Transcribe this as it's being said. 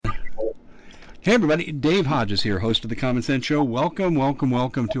Hey everybody, Dave Hodges here, host of the Common Sense Show. Welcome, welcome,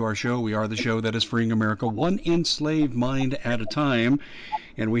 welcome to our show. We are the show that is freeing America one enslaved mind at a time.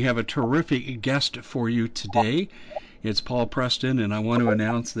 And we have a terrific guest for you today. It's Paul Preston, and I want to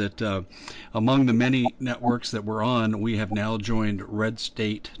announce that among the many networks that we're on, we have now joined Red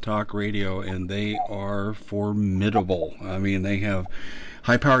State Talk Radio, and they are formidable. I mean, they have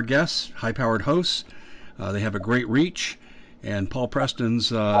high-powered guests, high-powered hosts. They have a great reach. And Paul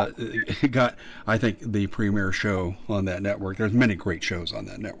Preston's got, I think, the premier show on that network. There's many great shows on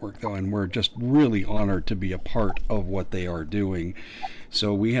that network, though, and we're just really honored to be a part of what they are doing.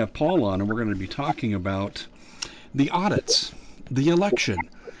 So we have Paul on, and we're going to be talking about the audits, the election,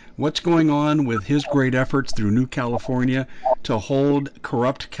 what's going on with his great efforts through New California to hold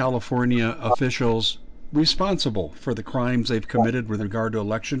corrupt California officials responsible for the crimes they've committed with regard to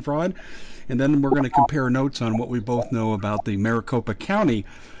election fraud. And then we're going to compare notes on what we both know about the Maricopa County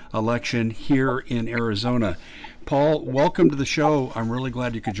election here in Arizona. Paul, welcome to the show. I'm really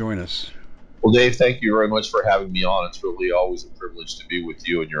glad you could join us. Well, Dave, thank you very much for having me on. It's really always a privilege to be with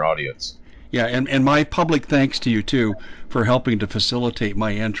you and your audience. Yeah, and my public thanks to you, too, for helping to facilitate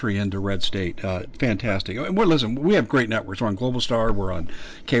my entry into Red State. Fantastic. Listen, we have great networks. We're on Global Star, we're on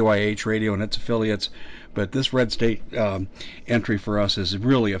KYH Radio and its affiliates, but this Red State entry for us is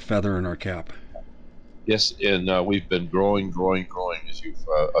really a feather in our cap. Yes, and we've been growing, as you've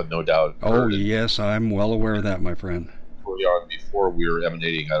no doubt heard. Oh, yes, I'm well aware of that, my friend. Before we were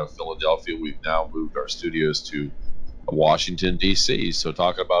emanating out of Philadelphia, we've now moved our studios to Washington, D.C. So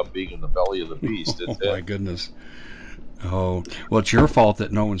talk about being in the belly of the beast. Oh, my goodness. Oh, well, it's your fault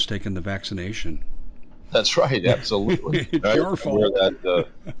that no one's taken the vaccination. That's right, absolutely. It's your fault. Wear that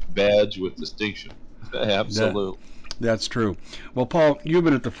badge with distinction. Absolutely. That's true. Well, Paul, you've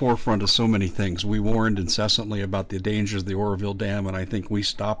been at the forefront of so many things. We warned incessantly about the dangers of the Oroville Dam, and I think we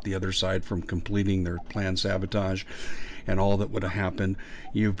stopped the other side from completing their planned sabotage and all that would have happened.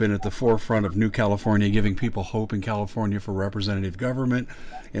 You've been at the forefront of New California, giving people hope in California for representative government,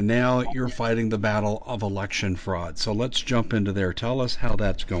 and now you're fighting the battle of election fraud. So let's jump into there. Tell us how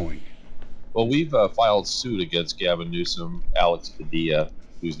that's going. Well, we've filed suit against Gavin Newsom, Alex Padilla,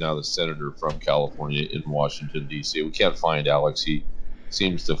 who's now the senator from California in Washington, D.C. We can't find Alex. He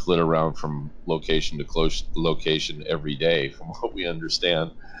seems to flit around from location to location every day, from what we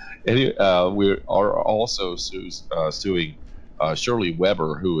understand. And we are also suing Shirley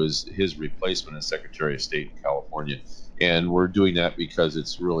Weber, who is his replacement as Secretary of State in California. And we're doing that because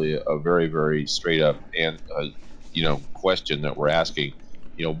it's really a very, very straight up and question that we're asking.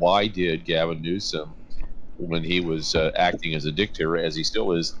 Why did Gavin Newsom, when he was acting as a dictator, as he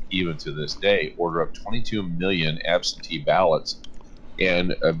still is even to this day, order up 22 million absentee ballots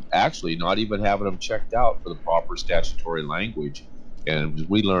and actually not even having them checked out for the proper statutory language? And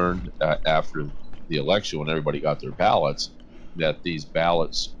we learned after the election, when everybody got their ballots, that these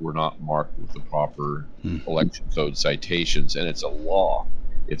ballots were not marked with the proper election code citations. And it's a law.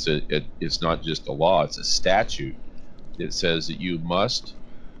 It's not just a law, it's a statute. It says that you must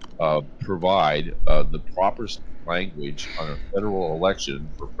provide the proper language on a federal election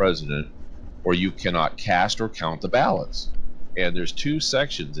for president, or you cannot cast or count the ballots. And there's two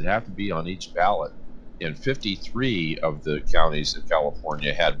sections that have to be on each ballot. And 53 of the counties in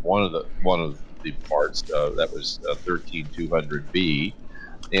California had one of the parts that was 13200B,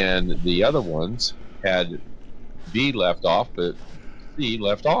 and the other ones had B left off, but C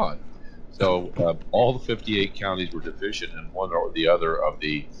left on. So all the 58 counties were deficient in one or the other of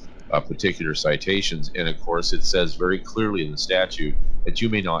the particular citations. And of course, it says very clearly in the statute that you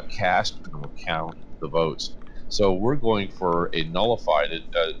may not cast nor count the votes. So we're going for a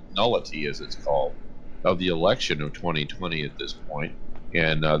nullity, as it's called, of the election of 2020 at this point.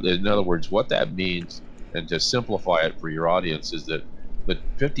 And in other words, what that means, and to simplify it for your audience, is that the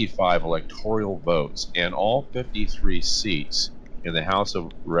 55 electoral votes and all 53 seats in the House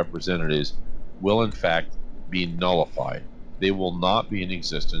of Representatives will in fact be nullified. They will not be in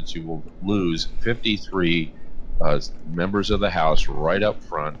existence. You will lose 53 members of the House right up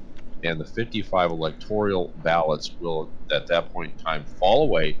front, and the 55 electoral ballots will at that point in time fall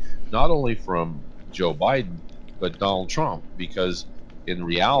away, not only from Joe Biden, but Donald Trump, because in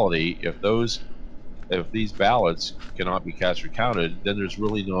reality, if these ballots cannot be cast or counted, then there's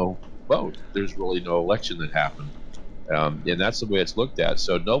really no vote. There's really no election that happened. And that's the way it's looked at.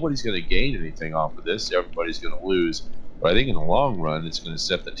 So nobody's going to gain anything off of this. Everybody's going to lose. But I think in the long run, it's going to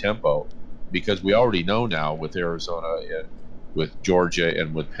set the tempo, because we already know now with Arizona, with Georgia,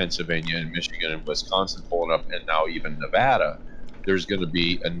 and with Pennsylvania and Michigan and Wisconsin pulling up, and now even Nevada, there's going to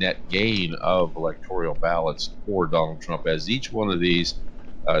be a net gain of electoral ballots for Donald Trump, as each one of these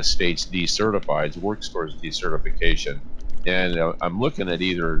states decertified, works towards decertification. And I'm looking at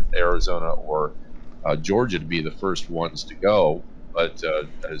either Arizona or Georgia to be the first ones to go. But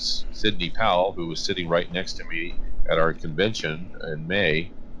as Sidney Powell, who was sitting right next to me at our convention in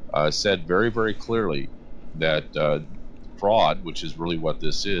May, said very, very clearly that fraud, which is really what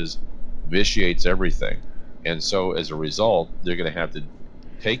this is, vitiates everything. And so as a result, they're going to have to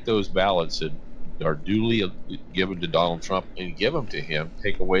take those ballots that are duly given to Donald Trump and give them to him,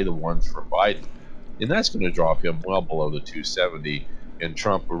 take away the ones from Biden. And that's going to drop him well below the 270, and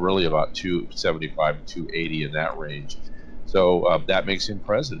Trump were really about 275 to 280 in that range. So that makes him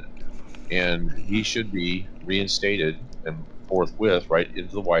president. And he should be reinstated and forthwith right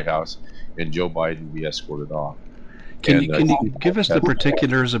into the White House, and Joe Biden be escorted off. Can you And can you give us the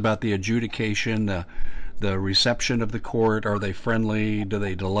particulars about the adjudication, the reception of the court? Are they friendly? Do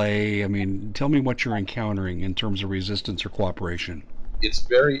they delay? I mean, tell me what you're encountering in terms of resistance or cooperation. it's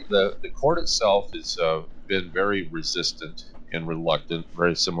very the court itself has been very resistant and reluctant,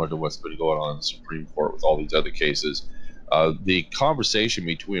 very similar to what's been going on in the Supreme Court with all these other cases. The conversation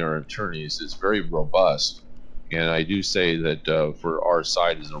between our attorneys is very robust, and I do say that for our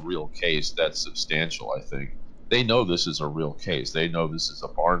side is a real case that's substantial. I think they know this is a real case. They know this is a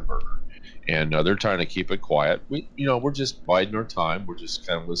barn burner, and they're trying to keep it quiet. We're just biding our time. We're just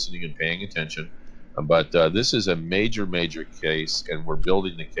kind of listening and paying attention. But this is a major, major case, and we're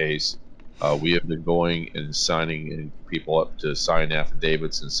building the case. We have been going and signing people up to sign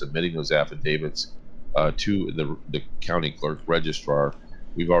affidavits and submitting those affidavits to the county clerk registrar.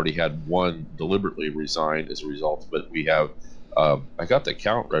 We've already had one deliberately resign as a result, but we have, I got the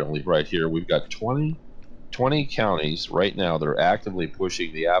count right here. We've got 20 counties right now that are actively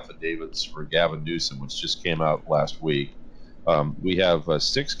pushing the affidavits for Gavin Newsom, which just came out last week. We have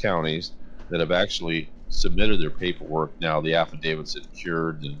 6 counties that have actually submitted their paperwork. Now the affidavits have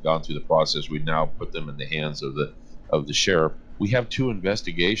cured and gone through the process. We now put them in the hands of the sheriff. We have 2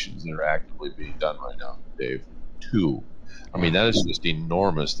 investigations that are actively being done right now, Dave. 2. I mean, that is just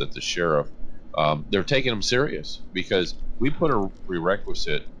enormous that the sheriff, they're taking them serious because we put a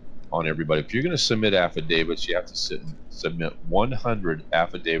prerequisite on everybody. If you're going to submit affidavits, you have to submit 100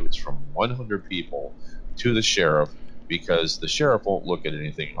 affidavits from 100 people to the sheriff, because the sheriff won't look at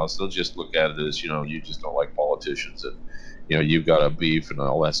anything else. They'll just look at it as, you just don't like politicians and, you've got a beef and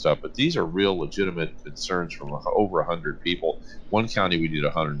all that stuff. But these are real legitimate concerns from over 100 people. One county, we did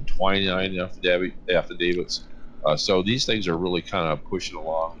 129 affidavits. So these things are really kind of pushing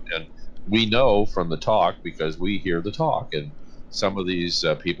along. And we know from the talk, because we hear the talk, and some of these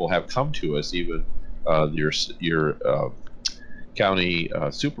people have come to us, even your county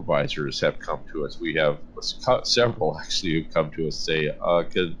supervisors have come to us. We have several actually who come to us say,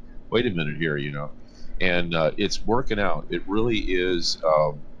 wait a minute here, and it's working out. It really is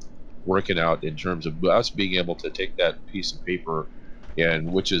working out in terms of us being able to take that piece of paper,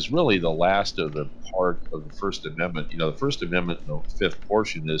 and which is really the last of the part of the First Amendment. The First Amendment, the fifth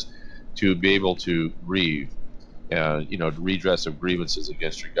portion, is to be able to grieve, redress of grievances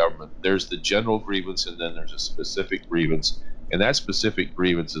against your government. There's the general grievance, and then there's a specific grievance, and that specific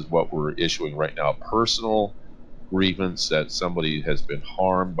grievance is what we're issuing right now. Personal grievance that somebody has been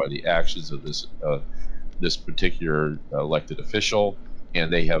harmed by the actions of this particular elected official,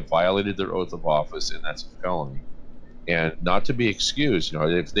 and they have violated their oath of office, and that's a felony. And not to be excused,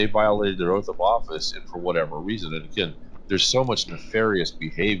 if they violated their oath of office and for whatever reason, and again, there's so much nefarious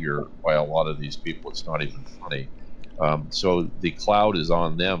behavior by a lot of these people, it's not even funny. So the cloud is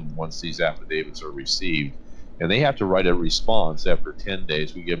on them once these affidavits are received, and they have to write a response after 10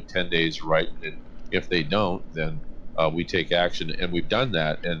 days. We give them 10 days to write, and if they don't, then we take action, and we've done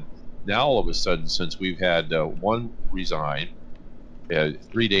that. And now all of a sudden, since we've had one resign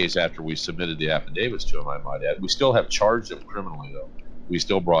 3 days after we submitted the affidavits to him, I might add, we still have charged him criminally, though. We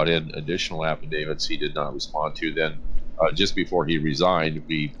still brought in additional affidavits he did not respond to. Then just before he resigned,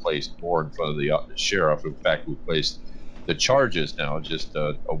 we placed more in front of the sheriff. In fact, we placed the charges now just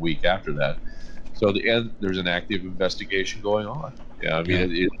a week after that. So there's an active investigation going on. Yeah, I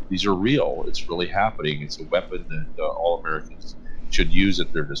mean, Yeah. these are real. It's really happening. It's a weapon that all Americans should use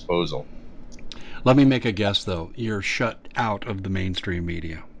at their disposal. Let me make a guess, though. You're shut out of the mainstream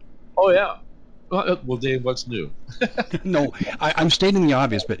media. Oh yeah. Well, Dave, what's new? No, I'm stating the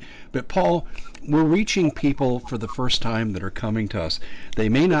obvious, but Paul, we're reaching people for the first time that are coming to us. They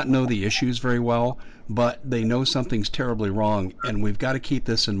may not know the issues very well, but they know something's terribly wrong, and we've got to keep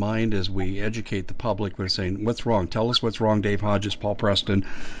this in mind as we educate the public. We're saying, "What's wrong? Tell us what's wrong." Dave Hodges, Paul Preston,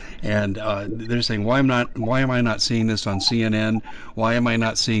 and they're saying, Why am I not seeing this on CNN? Why am I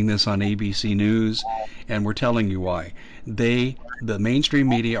not seeing this on ABC News?" And we're telling you why. They The mainstream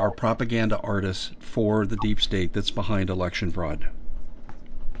media are propaganda artists for the deep state that's behind election fraud.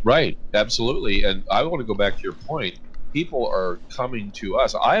 Right, absolutely. And I want to go back to your point. People are coming to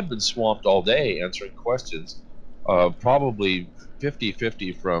us. I have been swamped all day answering questions, probably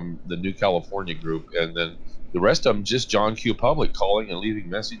 50-50 from the New California group, and then the rest of them just John Q. Public calling and leaving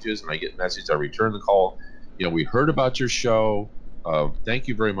messages, and I get messages. I return the call. We heard about your show. Thank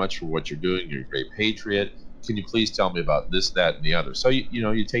you very much for what you're doing. You're a great patriot. Can you please tell me about this, that, and the other? So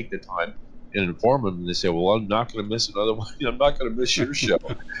you take the time and inform them, and they say, "Well, I'm not going to miss another one. I'm not going to miss your show."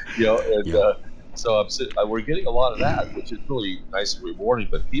 And Yeah. so we're getting a lot of that, which is really nice and rewarding.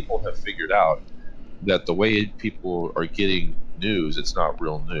 But people have figured out that the way people are getting news, it's not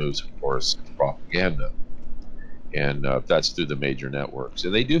real news, of course, it's propaganda, and that's through the major networks.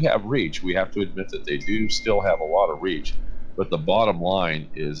 And they do have reach. We have to admit that they do still have a lot of reach. But the bottom line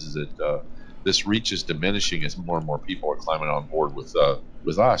is that this reach is diminishing as more and more people are climbing on board with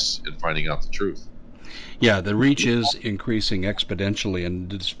us and finding out the truth. Yeah, the reach is increasing exponentially, and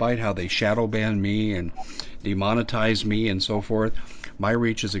despite how they shadow ban me and demonetize me and so forth, my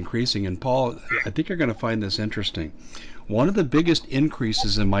reach is increasing. And Paul, I think you're going to find this interesting. One of the biggest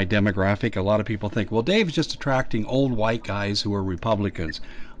increases in my demographic, a lot of people think, well, Dave's just attracting old white guys who are Republicans.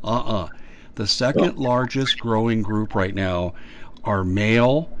 Uh-uh. The Oh, second largest growing group right now are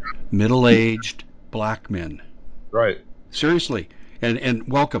male, middle-aged black men. right. Seriously. And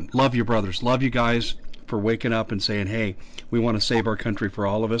welcome. Love you, brothers. Love you guys for waking up and saying, hey, we want to save our country for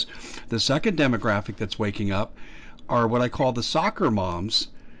all of us. The second demographic that's waking up are what I call the soccer moms.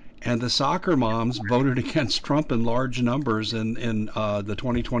 And the soccer moms voted against Trump in large numbers in the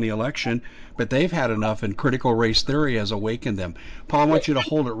 2020 election, but they've had enough, and critical race theory has awakened them. Paul, I want you to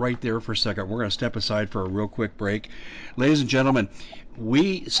hold it right there for a second. We're going to step aside for a real quick break. Ladies and gentlemen,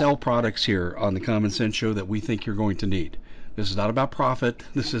 we sell products here on the Common Sense Show that we think you're going to need. This is not about profit.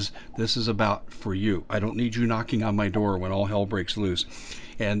 This is about for you. I don't need you knocking on my door when all hell breaks loose.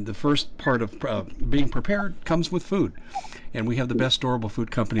 And the first part of being prepared comes with food. And we have the best storable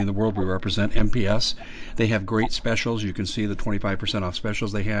food company in the world. We represent MPS. They have great specials. You can see the 25% off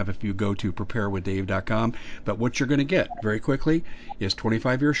specials they have if you go to preparewithdave.com. But what you're going to get very quickly is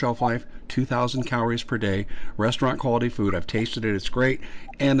 25-year shelf life, 2,000 calories per day, restaurant quality food. I've tasted it. It's great.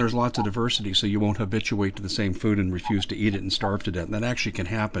 And there's lots of diversity, so you won't habituate to the same food and refuse to eat it and starve to death. And that actually can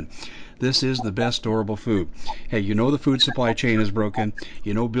happen. This is the best storable food. Hey, you know the food supply chain is broken.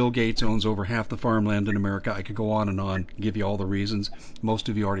 You know Bill Gates owns over half the farmland in America. I could go on, give you all the reasons. Most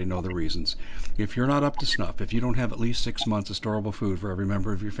of you already know the reasons. If you're not up to snuff, if you don't have at least 6 months of storable food for every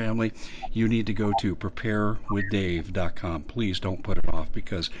member of your family, you need to go to preparewithdave.com. Please don't put it off,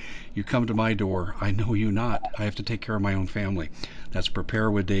 because you come to my door, I know you not. I have to take care of my own family. That's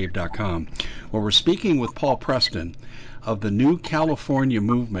preparewithdave.com. Well, we're speaking with Paul Preston of the New California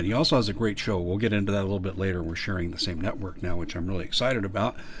Movement. He also has a great show. We'll get into that a little bit later. We're sharing the same network now, which I'm really excited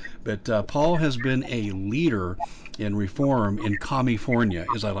about. But Paul has been a leader in reform in California,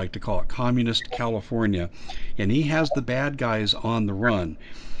 as I like to call it, communist California, and he has the bad guys on the run.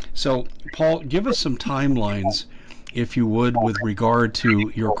 So, Paul, give us some timelines, if you would, with regard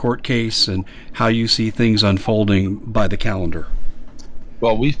to your court case and how you see things unfolding by the calendar.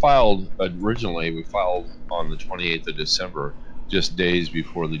 Well, we filed on the 28th of December, just days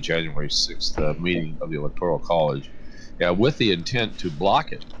before the January 6th meeting of the Electoral College, with the intent to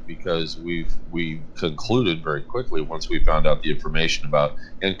block it, because we concluded very quickly, once we found out the information about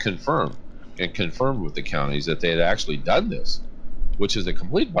and confirmed with the counties that they had actually done this, which is a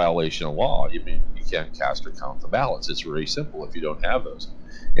complete violation of law. I mean, you can't cast or count the ballots. It's very simple if you don't have those.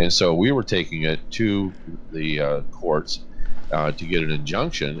 And so we were taking it to the courts to get an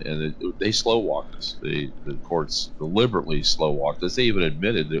injunction, and they slow walked us. The courts deliberately slow walked us. They even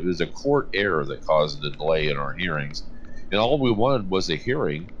admitted that it was a court error that caused the delay in our hearings, and all we wanted was a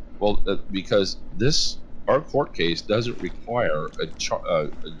hearing. Well, because our court case doesn't require a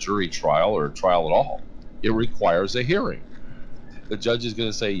jury trial or a trial at all. It requires a hearing. The judge is going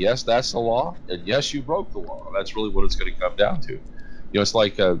to say, yes, that's the law, and yes, you broke the law. That's really what it's going to come down to. It's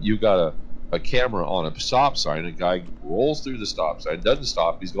like you got a camera on a stop sign. A guy rolls through the stop sign, doesn't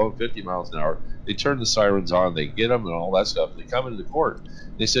stop. He's going 50 miles an hour. They turn the sirens on. They get him and all that stuff. They come into the court.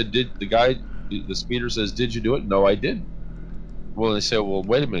 They said, the speeder says, did you do it? No, I didn't. Well, they say, well,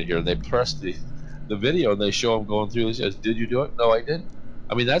 wait a minute here. And they press the video, and they show him going through. He says, did you do it? No, I didn't.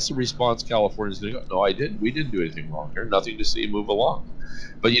 I mean, that's the response California's going to go. No, I didn't. We didn't do anything wrong here. Nothing to see. Move along.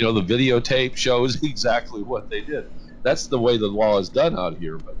 But the videotape shows exactly what they did. That's the way the law is done out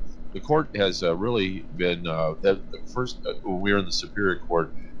here. But the court has really been the first when we were in the Superior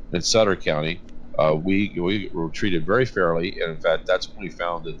Court in Sutter County. we were treated very fairly, and in fact, that's when we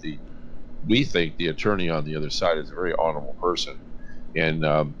found that we think the attorney on the other side is a very honorable person.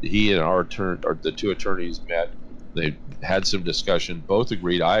 And he and our attorney, or the two attorneys, met. They had some discussion. Both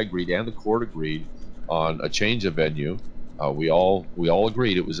agreed. I agreed, and the court agreed on a change of venue. We all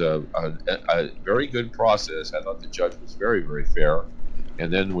agreed it was a very good process. I thought the judge was very, very fair.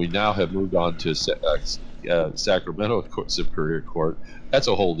 And then we now have moved on to Sacramento Superior Court. That's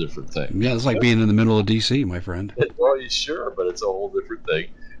a whole different thing. Yeah, it's like being in the middle of D.C., my friend. Well, sure, but it's a whole different thing.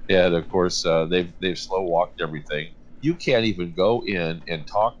 And of course, they've slow walked everything. You can't even go in and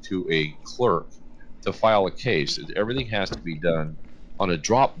talk to a clerk to file a case. Everything has to be done on a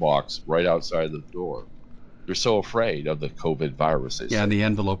drop box right outside the door. They're so afraid of the COVID virus. They Yeah, say. and the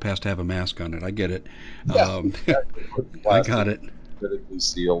envelope has to have a mask on it. I get it. Yeah, exactly. I Plastic, got it. hermetically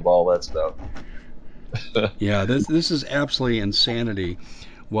sealed, all that stuff. Yeah, this is absolutely insanity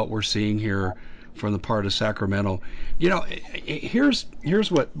what we're seeing here from the part of Sacramento. You know, here's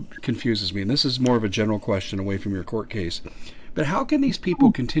what confuses me, and this is more of a general question away from your court case. But how can these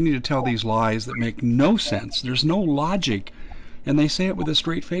people continue to tell these lies that make no sense? There's no logic, and they say it with a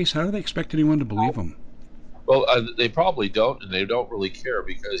straight face. How do they expect anyone to believe them? Well, they probably don't, and they don't really care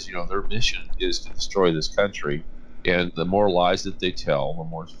because their mission is to destroy this country. And the more lies that they tell, the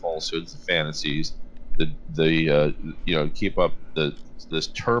more falsehoods, the fantasies, keep up this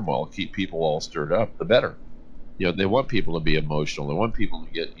turmoil, keep people all stirred up, the better. They want people to be emotional. They want people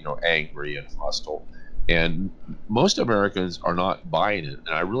to get angry and hostile. And most Americans are not buying it. And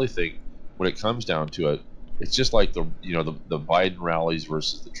I really think when it comes down to it, it's just like the Biden rallies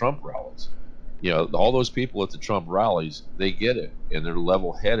versus the Trump rallies. All those people at the Trump rallies, they get it, and they're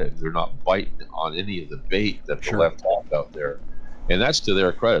level-headed. They're not biting on any of the bait that the Sure. left has out there, and that's to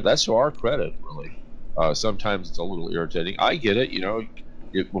their credit. That's to our credit, really. Sometimes it's a little irritating. I get it.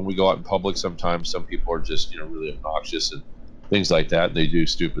 When we go out in public, sometimes some people are just really obnoxious and things like that. And they do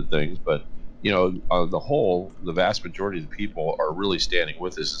stupid things, but on the whole, the vast majority of the people are really standing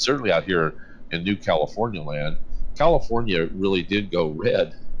with us. And certainly out here in New California land, California really did go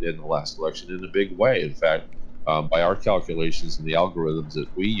red in the last election in a big way. In fact, by our calculations and the algorithms that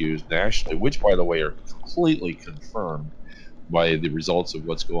we use nationally, which by the way are completely confirmed by the results of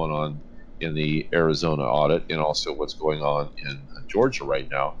what's going on in the Arizona audit and also what's going on in Georgia right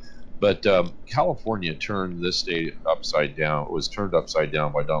now. But California turned this state upside down. It was turned upside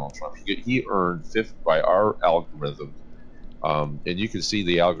down by Donald Trump. He earned fifth by our algorithm. And you can see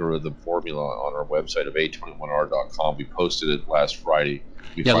the algorithm formula on our website of a21r.com. We posted it last Friday.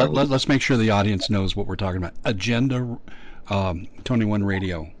 Yeah, let's make sure the audience knows what we're talking about. Agenda 21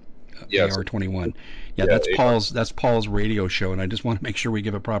 Radio, Yes. AR21. Yeah, Yeah, that's Paul's radio show, and I just want to make sure we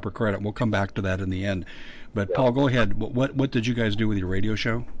give it proper credit. We'll come back to that in the end. But Yeah. Paul, go ahead. What did you guys do with your radio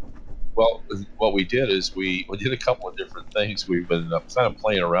show? Well, what we did is we did a couple of different things. We've been kind of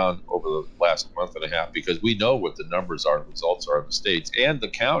playing around over the last month and a half because we know what the numbers are, the results are of the states and the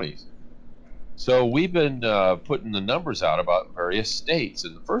counties. So we've been putting the numbers out about various states,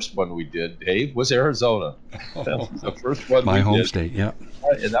 and the first one we did, Dave, was Arizona. That was the first one My we home did, state, yeah.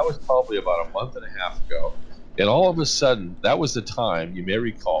 and that was probably about a month and a half ago. And all of a sudden, that was the time you may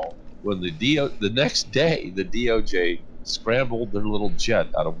recall when the next day the DOJ scrambled their little jet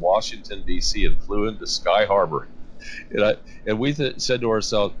out of Washington D.C. and flew into Sky Harbor. And we said to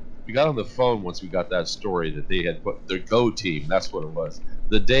ourselves, we got on the phone once we got that story that they had put their go team. That's what it was.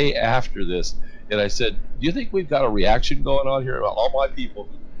 The day after this, and I said, "Do you think we've got a reaction going on here?" All my people,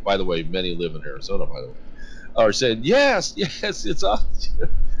 who, by the way, many live in Arizona, by the way, are saying, "Yes, yes, it's us."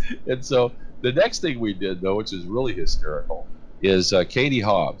 And so the next thing we did, though, which is really hysterical, is Katie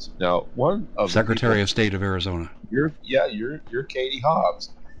Hobbs. Now, one of Secretary of State of Arizona. You're Katie Hobbs,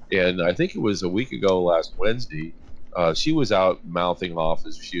 and I think it was a week ago last Wednesday. She was out mouthing off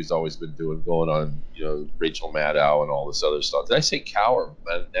as she's always been doing, going on, Rachel Maddow and all this other stuff. Did I say cow or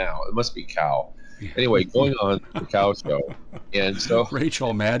now? It must be cow. Anyway, going on the cow show, and so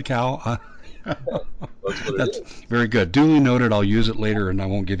Rachel Mad Cow. that's what it That's is. very good. Duly noted. I'll use it later, and I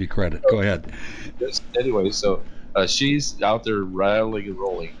won't give you credit. Go ahead. Anyway, so she's out there rattling and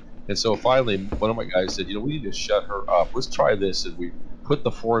rolling. And so finally, one of my guys said, we need to shut her up. Let's try this. And we put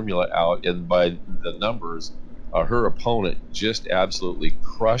the formula out, and by the numbers, her opponent just absolutely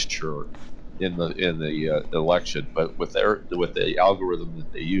crushed her in the election. But with the algorithm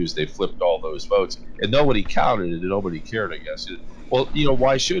that they used, they flipped all those votes, and nobody counted it, and nobody cared, I guess. Well,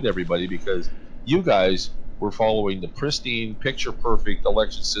 why should everybody? Because you guys were following the pristine, picture-perfect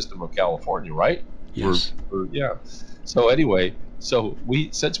election system of California, right? Yes. Yeah. So anyway,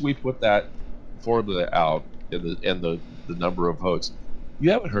 since we put that formula out and the number of votes,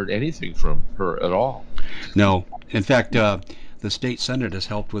 You haven't heard anything from her at all. No. In fact, the state senate has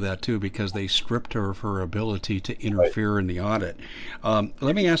helped with that too because they stripped her of her ability to Right. interfere in the audit.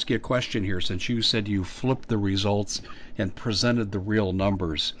 Let me ask you a question here, since you said you flipped the results and presented the real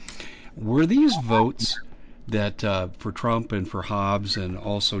numbers. Were these votes that for Trump and for Hobbs and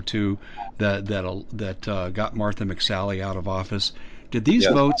also too that got Martha McSally out of office? Did these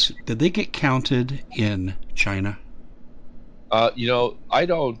Yes. votes did they get counted in China? I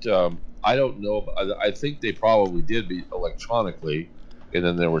don't know. I think they probably did be electronically, and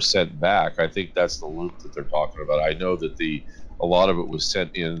then they were sent back. I think that's the loop that they're talking about. I know that a lot of it was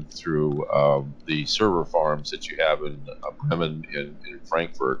sent in through the server farms that you have in Bremen and in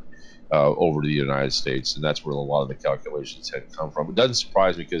Frankfurt over to the United States, and that's where a lot of the calculations had come from. It doesn't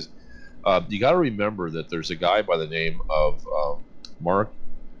surprise me because you got to remember that there's a guy by the name of Mark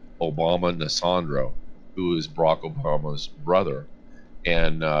Obama Nasandro, who is Barack Obama's brother,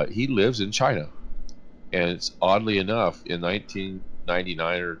 and he lives in China. And it's oddly enough, in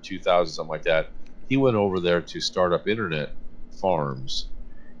 1999 or 2000, something like that, he went over there to start up internet farms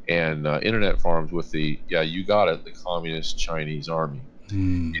and internet farms with yeah, you got it, the Communist Chinese Army.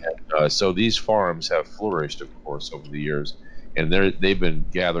 Hmm. So these farms have flourished, of course, over the years, and they've been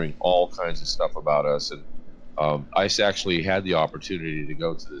gathering all kinds of stuff about us. And I actually had the opportunity to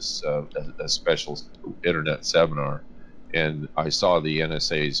go to this a special internet seminar, and I saw the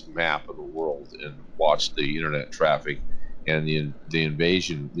NSA's map of the world and watched the internet traffic and the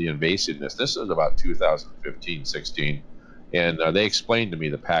invasiveness. This was about 2015, 16, and they explained to me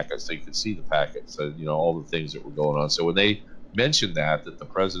the packets. They could see the packets, all the things that were going on. So when they mentioned that the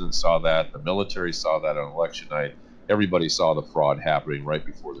president saw that, the military saw that on election night, everybody saw the fraud happening right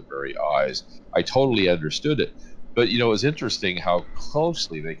before their very eyes. I totally understood it. But it was interesting how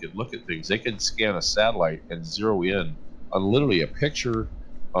closely they could look at things. They could scan a satellite and zero in on literally a picture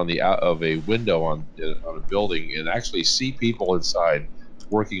on the of a window on a building and actually see people inside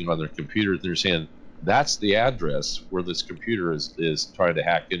working on their computers. They're saying that's the address where this computer is trying to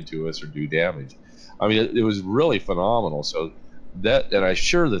hack into us or do damage. I mean, it was really phenomenal. So and I'm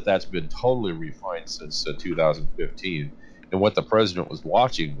sure that that's been totally refined since 2015. And what the president was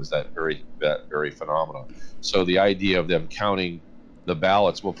watching was that very phenomenon. So the idea of them counting the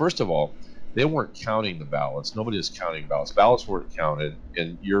ballots, well, first of all, they weren't counting the ballots. Nobody is counting ballots. Ballots weren't counted,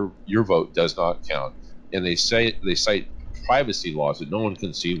 and your vote does not count. And they cite privacy laws that no one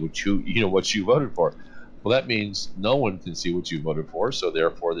can see what you voted for. Well, that means no one can see what you voted for, so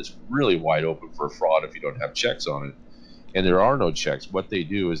therefore, it's really wide open for fraud if you don't have checks on it. And there are no checks. What they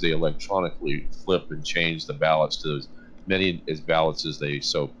do is they electronically flip and change the ballots to as many as ballots as they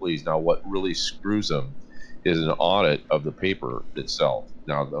so please. Now, what really screws them is an audit of the paper itself.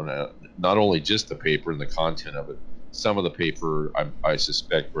 Now, not only just the paper and the content of it, some of the paper I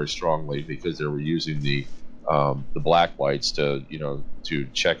suspect very strongly because they were using the black lights to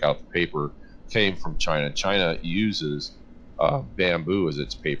check out the paper came from China. China uses bamboo as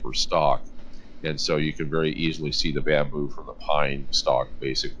its paper stock, and so you can very easily see the bamboo from the pine stalk,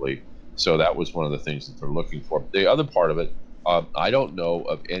 basically. So that was one of the things that they're looking for. The other part of it, I don't know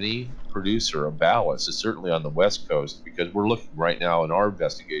of any producer of ballots, certainly on the West Coast, because we're looking right now in our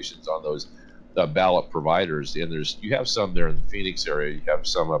investigations on those ballot providers, and you have some there in the Phoenix area, you have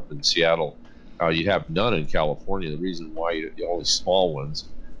some up in Seattle, you have none in California. The reason why the only small ones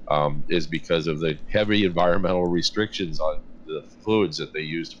is because of the heavy environmental restrictions on the fluids that they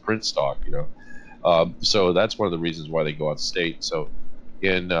use to print stock. So that's one of the reasons why they go out of state. So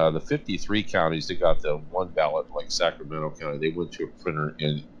in the 53 counties that got the one ballot, like Sacramento County, they went to a printer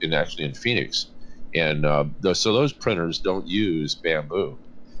actually in Phoenix, and so those printers don't use bamboo.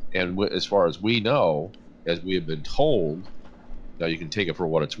 And as far as we know, as we have been told, now you can take it for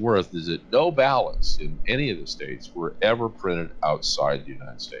what it's worth, is that no ballots in any of the states were ever printed outside the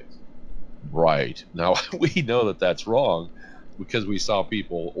United States. Right. Now, we know that that's wrong because we saw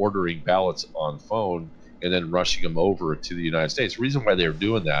people ordering ballots on phone and then rushing them over to the United States. The reason why they're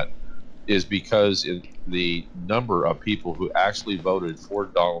doing that is because the number of people who actually voted for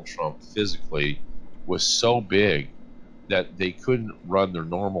Donald Trump physically was so big that they couldn't run their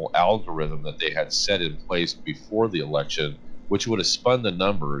normal algorithm that they had set in place before the election, which would have spun the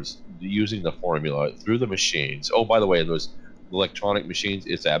numbers using the formula through the machines. Oh, by the way, those electronic machines,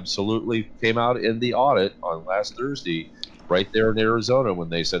 it's absolutely came out in the audit on last Thursday, right there in Arizona, when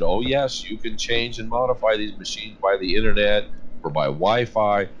they said, oh, yes, you can change and modify these machines by the internet or by Wi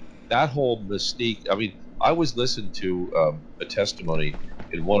Fi. That whole mystique. I mean, I was listening to a testimony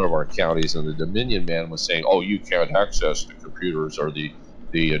in one of our counties, and the Dominion man was saying, "Oh, you can't access the computers or the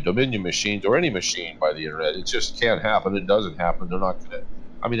the Dominion machines or any machine by the internet. It just can't happen. It doesn't happen. They're not going to.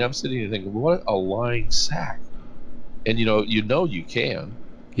 I mean, I'm sitting here thinking, what a lying sack. And you can.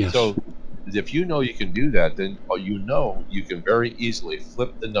 Yes. So if you know you can do that, then you can very easily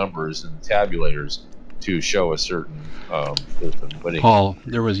flip the numbers and the tabulators to show a certain person winning. Paul,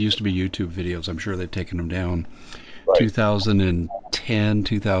 there used to be YouTube videos. I'm sure they've taken them down. Right. 2010,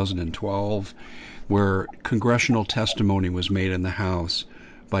 2012, where congressional testimony was made in the House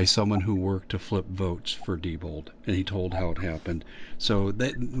by someone who worked to flip votes for Diebold, and he told how it happened. So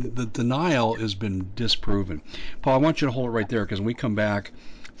the denial has been disproven. Paul, I want you to hold it right there, because when we come back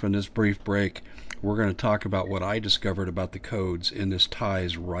from this brief break, we're going to talk about what I discovered about the codes, and this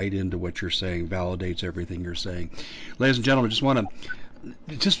ties right into what you're saying, validates everything you're saying. Ladies and gentlemen,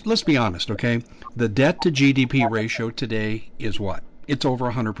 just let's be honest, okay? The debt to GDP ratio today is what? It's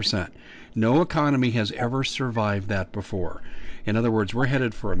over 100%. No economy has ever survived that before. In other words, we're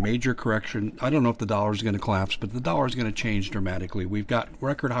headed for a major correction. I don't know if the dollar is going to collapse, but the dollar is going to change dramatically. We've got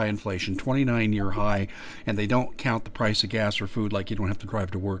record high inflation, 29-year high, and they don't count the price of gas or food like you don't have to drive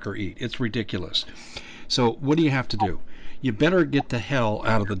to work or eat. It's ridiculous. So what do you have to do? You better get the hell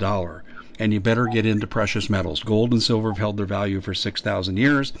out of the dollar, and you better get into precious metals. Gold and silver have held their value for 6,000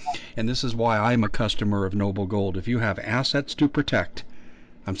 years, and this is why I'm a customer of Noble Gold. If you have assets to protect,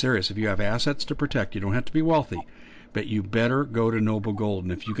 I'm serious, if you have assets to protect, you don't have to be wealthy, but you better go to Noble Gold.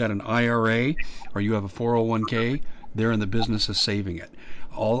 And if you got an IRA or you have a 401k, they're in the business of saving it.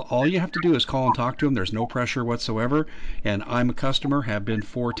 All you have to do is call and talk to them. There's no pressure whatsoever. And I'm a customer, have been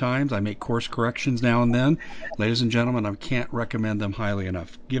 4 times. I make course corrections now and then. Ladies and gentlemen, I can't recommend them highly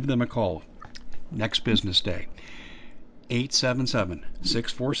enough. Give them a call next business day.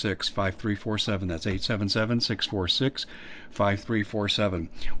 877-646-5347. That's 877-646-5347.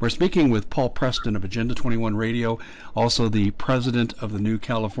 We're speaking with Paul Preston of Agenda 21 Radio, also the president of the New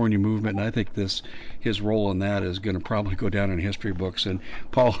California Movement, and I think his role in that is going to probably go down in history books. And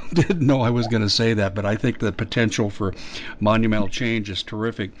Paul didn't know I was going to say that, but I think the potential for monumental change is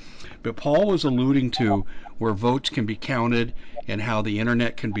terrific. But Paul was alluding to where votes can be counted and how the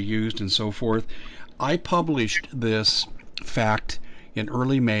internet can be used and so forth. I published this fact in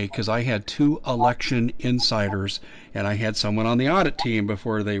early May because I had 2 election insiders, and I had someone on the audit team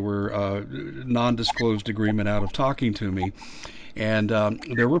before they were non-disclosed agreement out of talking to me. And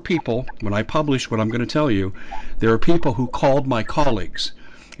there were people, when I published what I'm going to tell you, there were people who called my colleagues,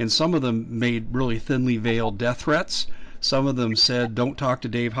 and some of them made really thinly veiled death threats. Some of them said, don't talk to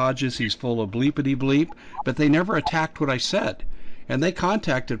Dave Hodges, he's full of bleepity bleep, but they never attacked what I said. And they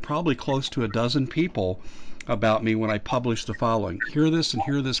contacted probably close to a dozen people about me when I published the following. Hear this and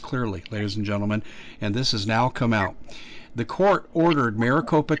hear this clearly, ladies and gentlemen, and this has now come out. The court ordered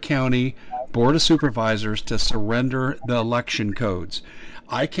Maricopa County Board of Supervisors to surrender the election codes.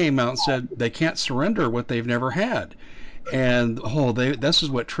 I came out and said they can't surrender what they've never had. And this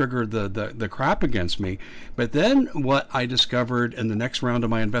is what triggered the crap against me. But then what I discovered in the next round of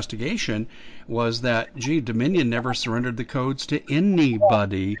my investigation was that, Dominion never surrendered the codes to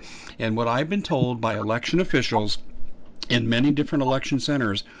anybody. And what I've been told by election officials in many different election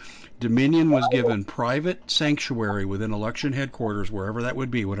centers, Dominion was given private sanctuary within election headquarters, wherever that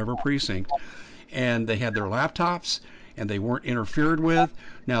would be, whatever precinct, and they had their laptops, and they weren't interfered with.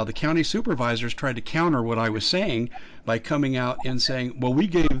 Now, the county supervisors tried to counter what I was saying by coming out and saying, well, we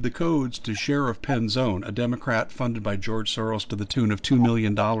gave the codes to Sheriff Penzone, a Democrat funded by George Soros to the tune of $2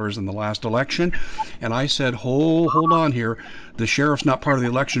 million in the last election. And I said, hold on here. The sheriff's not part of the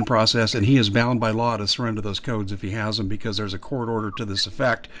election process, and he is bound by law to surrender those codes if he has them, because there's a court order to this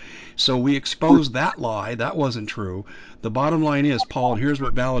effect. So we exposed that lie. That wasn't true. The bottom line is, Paul, and here's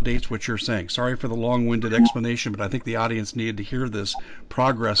what validates what you're saying. Sorry for the long-winded explanation, but I think the audience needed to hear this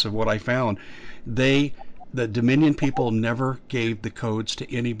progress of what I found. The Dominion people never gave the codes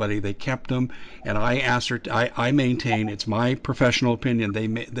to anybody. They kept them, and I maintain, it's my professional opinion,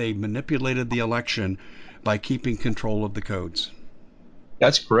 they manipulated the election by keeping control of the codes.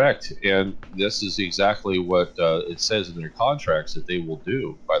 That's correct, and this is exactly what it says in their contracts that they will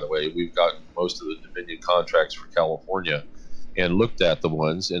do. By the way, we've gotten most of the Dominion contracts for California and looked at the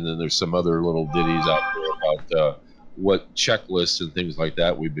ones, and then there's some other little ditties out there about what checklists and things like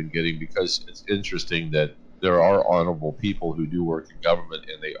that we've been getting, because it's interesting that there are honorable people who do work in government,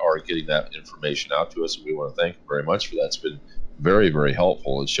 and they are getting that information out to us, and we want to thank them very much for that. It's been very, very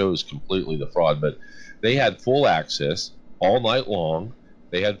helpful. It shows completely the fraud, but they had full access all night long.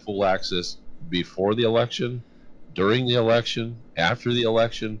 They had full access before the election, during the election, after the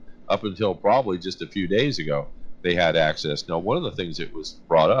election, up until probably just a few days ago. They had access. Now, one of the things that was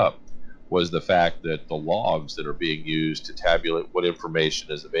brought up was the fact that the logs that are being used to tabulate what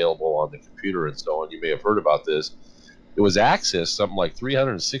information is available on the computer and so on, you may have heard about this, it was accessed something like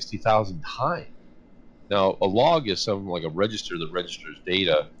 360,000 times. Now, a log is something like a register that registers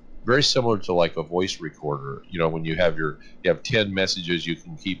data, very similar to like a voice recorder. You know, when you have 10 messages you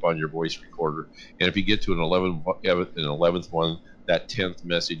can keep on your voice recorder, and if you get to an 11th one, that 10th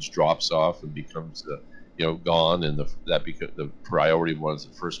message drops off and becomes gone, and the priority one is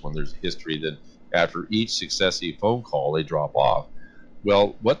the first one. There's history. Then after each successive phone call, they drop off.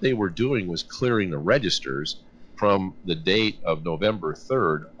 Well, what they were doing was clearing the registers from the date of November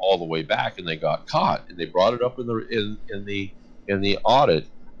 3rd all the way back, and they got caught, and they brought it up in the audit.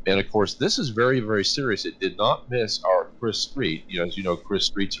 And of course, this is very, very serious. It did not miss our Chris Street. As you know, Chris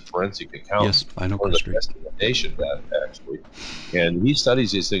Street's a forensic accountant, Yes, I know one Chris of the Street. best in the nation, that actually. And he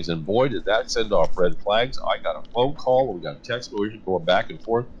studies these things, and boy, did that send off red flags. I got a phone call, we got a text, we were going back and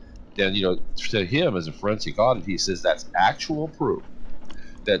forth. And to him as a forensic audit, he says that's actual proof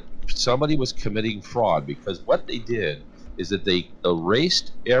that somebody was committing fraud, because what they did is that they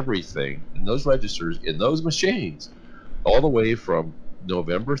erased everything in those registers, in those machines, all the way from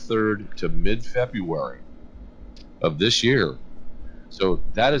November 3rd to mid-February of this year. So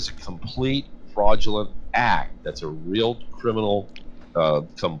that is a complete fraudulent act. That's a real criminal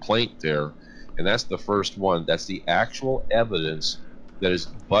complaint there. And that's the first one. That's the actual evidence that is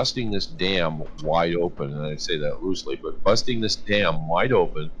busting this dam wide open. And I say that loosely, but busting this dam wide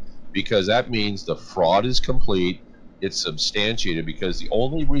open, because that means the fraud is complete. It's substantiated, because the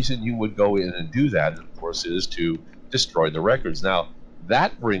only reason you would go in and do that, of course, is to destroy the records. Now,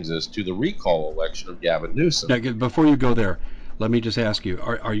 that brings us to the recall election of Gavin Newsom. Now, before you go there, let me just ask you,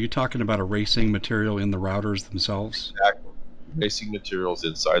 are you talking about erasing material in the routers themselves? Exactly. Erasing materials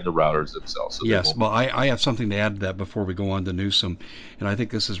inside the routers themselves. So Yes, well, I have something to add to that before we go on to Newsom, and I think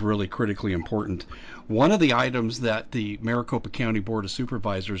this is really critically important. One of the items that the Maricopa County Board of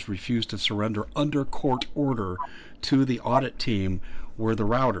Supervisors refused to surrender under court order to the audit team were the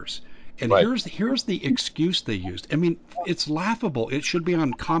routers. And right. here's the excuse they used. I mean, it's laughable. It should be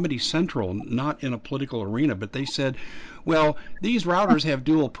on Comedy Central, not in a political arena. But they said, well, these routers have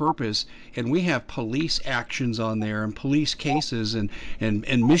dual purpose, and we have police actions on there and police cases, and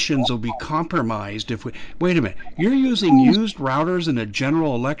missions will be compromised if we. Wait a minute. You're using used routers in a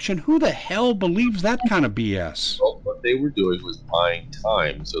general election? Who the hell believes that kind of BS? Well, what they were doing was buying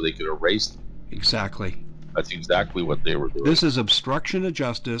time so they could erase them. Exactly. That's exactly what they were doing. This is obstruction of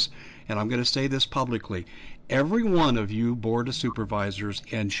justice, and I'm going to say this publicly. Every one of you Board of Supervisors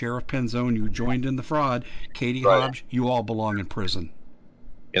and Sheriff Penzone, you joined in the fraud, Katie Hobbs, you all belong in prison.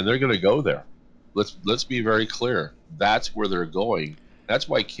 And they're going to go there. Let's be very clear. That's where they're going. That's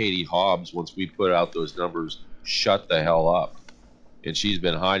why Katie Hobbs, once we put out those numbers, shut the hell up. And she's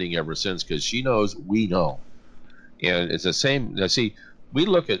been hiding ever since, because she knows we know. And it's the same. Now, see, we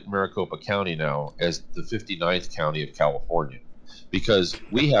look at Maricopa County now as the 59th county of California, because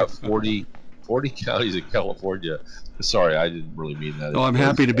we have 40 counties in California. Sorry, I didn't really mean that. Oh, I'm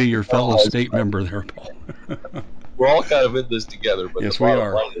happy to be your fellow state member there, Paul. We're all kind of in this together, but yes, we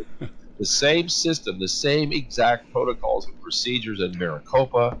are. The same system, the same exact protocols and procedures in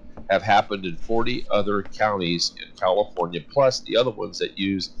Maricopa have happened in 40 other counties in California, plus the other ones that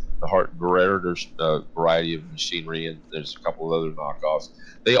use the variety of machinery, and there's a couple of other knockoffs.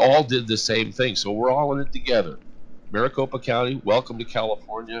 They all did the same thing, so we're all in it together. Maricopa County, welcome to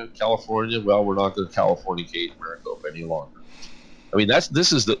California. California, well, we're not going to Californicate Maricopa any longer. I mean,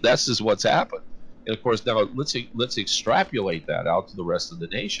 this is what's happened. And of course, now let's extrapolate that out to the rest of the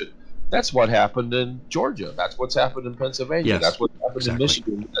nation. That's what happened in Georgia. That's what's happened in Pennsylvania. Yes, that's what happened in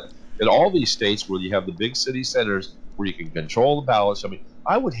Michigan. In all these states where you have the big city centers where you can control the ballots. I mean,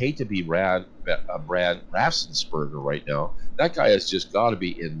 I would hate to be Brad Raffensperger right now. That guy has just got to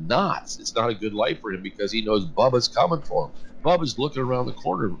be in knots. It's not a good life for him, because he knows Bubba's coming for him. Bubba's looking around the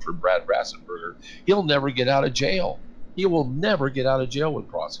corner for Brad Raffensperger. He'll never get out of jail. He will never get out of jail when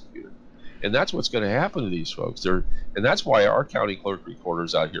prosecuted. And that's what's going to happen to these folks. And that's why our county clerk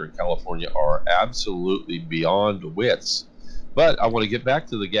recorders out here in California are absolutely beyond wits. But I want to get back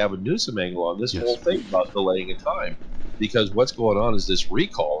to the Gavin Newsom angle on this whole thing about delaying in time, because what's going on is this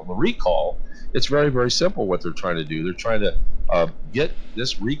recall. And the recall, it's very, very simple what they're trying to do. They're trying to get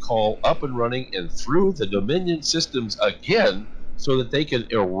this recall up and running and through the Dominion systems again, so that they can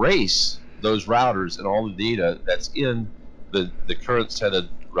erase those routers and all the data that's in the current set of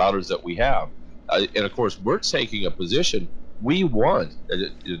routers that we have. And of course, we're taking a position. We want,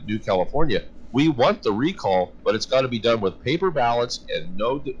 in New California, we want the recall, but it's got to be done with paper ballots and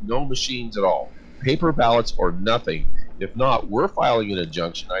no machines at all. Paper ballots or nothing. If not, we're filing an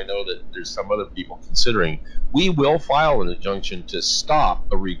injunction. I know that there's some other people considering. We will file an injunction to stop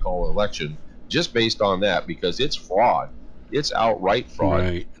a recall election just based on that, because it's fraud. It's outright fraud.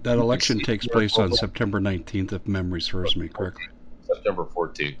 Right. That You can election see takes here place on September 19th, if memory serves me correctly. September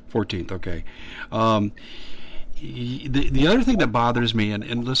 14th. 14th, okay. Um, the other thing that bothers me,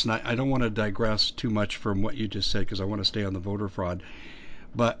 and listen, I don't want to digress too much from what you just said because I want to stay on the voter fraud,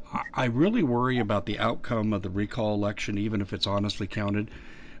 but I really worry about the outcome of the recall election, even if it's honestly counted,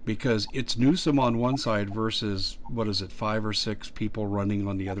 because it's Newsom on one side versus, what is it, 5 or 6 people running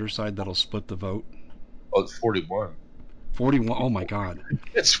on the other side that'll split the vote. Oh, it's 41. 41, oh my God.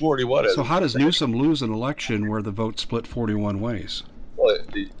 It's 41. So how does Newsom lose an election where the vote split 41 ways? Well,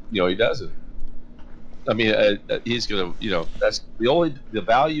 he doesn't. I mean, he's going to, that's the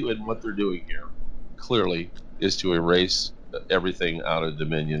value in what they're doing here, clearly, is to erase everything out of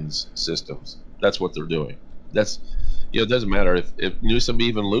Dominion's systems. That's what they're doing. That's, it doesn't matter if Newsom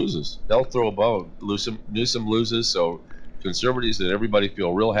even loses. They'll throw a bone. Newsom loses, so conservatives and everybody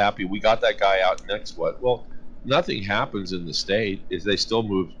feel real happy. We got that guy out. Next what? Well, nothing happens in the state. Is they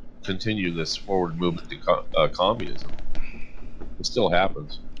still continue this forward movement to communism. It still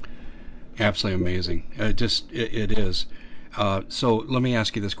happens. Absolutely amazing. It is. So let me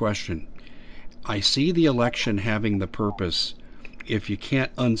ask you this question. I see the election having the purpose, if you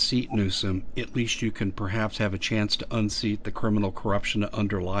can't unseat Newsom, at least you can perhaps have a chance to unseat the criminal corruption that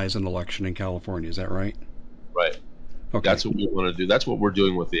underlies an election in California. Is that right? Right. Okay. That's what we want to do. That's what we're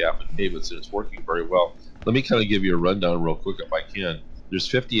doing with the affidavits, and it's working very well. Let me kind of give you a rundown real quick if I can. There's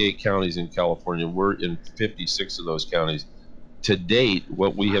 58 counties in California. We're in 56 of those counties. To date,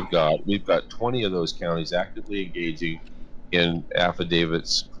 what we've got 20 of those counties actively engaging in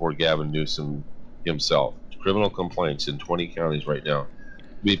affidavits for Gavin Newsom himself. Criminal complaints in 20 counties right now.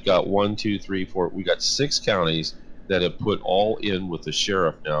 We've got 1, 2, 3, 4. We've got 6 counties that have put all in with the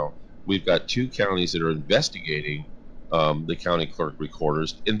sheriff now. We've got 2 counties that are investigating the county clerk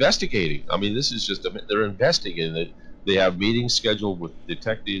recorders. Investigating. I mean, this is just, they're investigating it. They have meetings scheduled with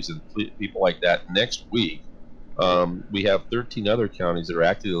detectives and people like that next week. We have 13 other counties that are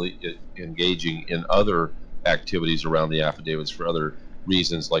actively engaging in other activities around the affidavits for other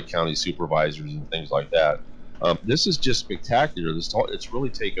reasons, like county supervisors and things like that. This is just spectacular. It's really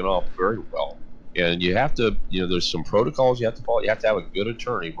taken off very well. And you have to, there's some protocols you have to follow. You have to have a good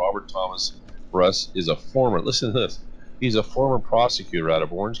attorney. Robert Thomas, for us, is a former, listen to this, he's a former prosecutor out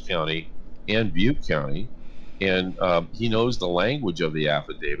of Orange County and Butte County. And he knows the language of the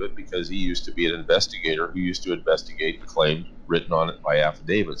affidavit because he used to be an investigator who used to investigate claims written on it by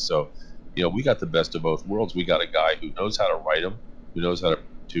affidavits. So, we got the best of both worlds. We got a guy who knows how to write them, who knows how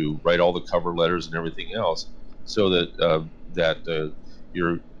to write all the cover letters and everything else, so that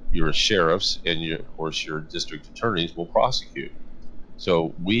your sheriffs and of course your district attorneys will prosecute.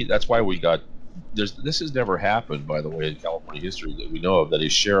 So that's why we got this has never happened, by the way, in California history that we know of, that a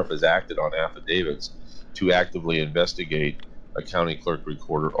sheriff has acted on affidavits to actively investigate a county clerk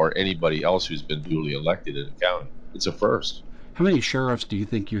recorder or anybody else who's been duly elected in a county. It's a first. How many sheriffs do you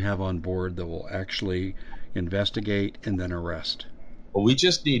think you have on board that will actually investigate and then arrest? Well, we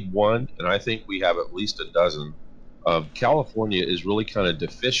just need one, and I think we have at least a dozen. California is really kind of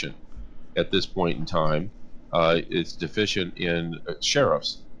deficient at this point in time. It's deficient in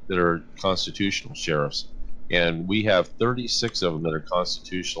sheriffs that are constitutional sheriffs. And we have 36 of them that are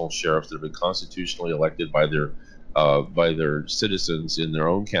constitutional sheriffs that have been constitutionally elected by their citizens in their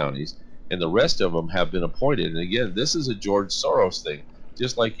own counties. And the rest of them have been appointed. And again, this is a George Soros thing.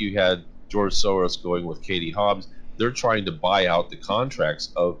 Just like you had George Soros going with Katie Hobbs, they're trying to buy out the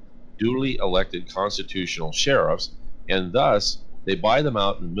contracts of duly elected constitutional sheriffs. And thus, they buy them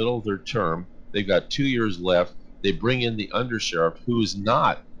out in the middle of their term. They've got 2 years left. They bring in the undersheriff, who is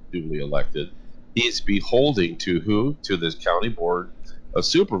not duly elected. He's beholding to who? To this county board of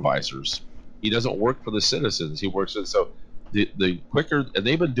supervisors. He doesn't work for the citizens. He works for, so the quicker, and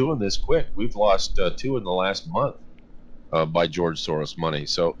they've been doing this quick. We've lost 2 in the last month by George Soros money.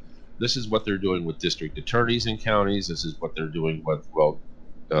 So this is what they're doing with district attorneys in counties. This is what they're doing with,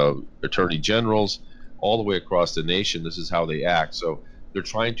 attorney generals all the way across the nation. This is how they act. So they're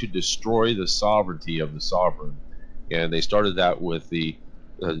trying to destroy the sovereignty of the sovereign. And they started that with the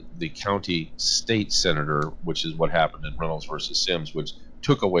county state senator, which is what happened in Reynolds versus Sims, which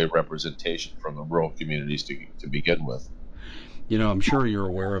took away representation from the rural communities to begin with. I'm sure you're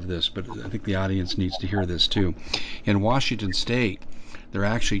aware of this, but I think the audience needs to hear this too. In Washington State, they're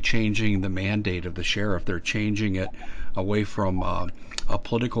actually changing the mandate of the sheriff. They're changing it away from a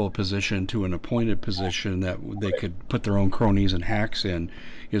political position to an appointed position that they could put their own cronies and hacks in.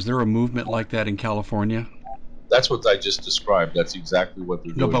 Is there a movement like that in California? That's what I just described. That's exactly what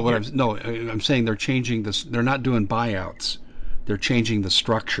they're No, doing but here. I'm saying they're changing this. They're not doing buyouts. They're changing the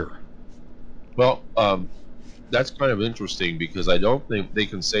structure. Well, that's kind of interesting because I don't think they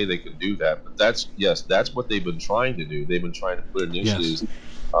can say they can do that. But that's what they've been trying to do. They've been trying to put Yes. initiatives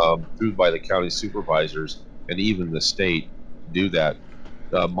through by the county supervisors and even the state to do that.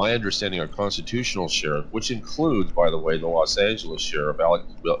 My understanding, our constitutional sheriff, which includes, by the way, the Los Angeles sheriff, Alex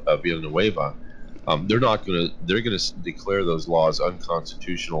Villanueva, they're going to declare those laws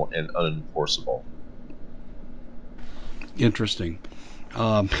unconstitutional and unenforceable. Interesting.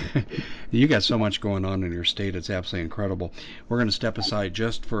 Um, you got so much going on in your state. It's absolutely incredible. We're going to step aside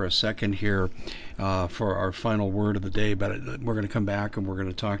just for a second here for our final word of the day, but we're going to come back and we're going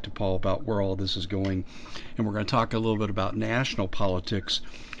to talk to Paul about where all this is going. And we're going to talk a little bit about national politics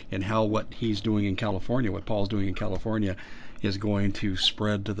and how what he's doing in California, what Paul's doing in California, is going to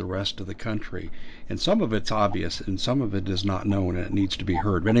spread to the rest of the country. And some of it's obvious and some of it is not known and it needs to be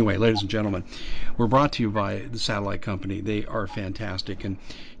heard. But anyway, ladies and gentlemen, we're brought to you by the satellite company. They are fantastic. And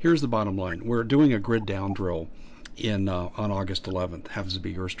here's the bottom line. We're doing a grid down drill on August 11th. Happens to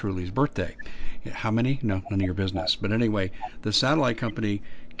be yours truly's birthday. How many? No, none of your business. But anyway, the satellite company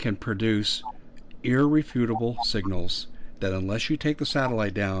can produce irrefutable signals that unless you take the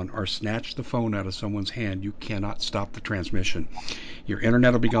satellite down or snatch the phone out of someone's hand, you cannot stop the transmission. Your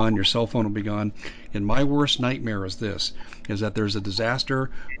internet will be gone, your cell phone will be gone. And my worst nightmare is that there's a disaster,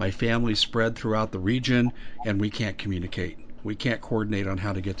 my family's spread throughout the region, and we can't communicate. We can't coordinate on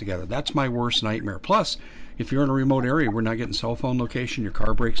how to get together. That's my worst nightmare. Plus, if you're in a remote area, we're not getting cell phone location, your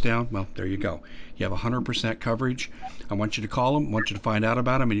car breaks down, well, there you go. You have 100% coverage. I want you to call them, I want you to find out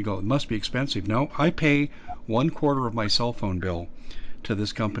about them, and you go, it must be expensive. No, I pay 1/4 of my cell phone bill to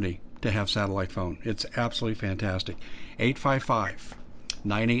this company to have satellite phone. It's absolutely fantastic. 855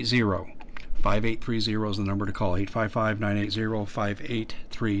 980 5830 is the number to call. 855 980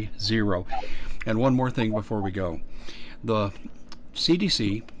 5830. And one more thing before we go. The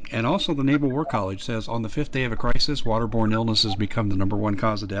CDC and also the Naval War College says on the fifth day of a crisis, waterborne illnesses become the #1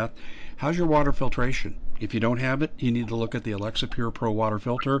 cause of death. How's your water filtration? If you don't have it, you need to look at the Alexa Pure Pro water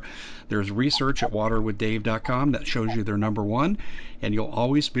filter. There's research at waterwithdave.com that shows you they're #1, and you'll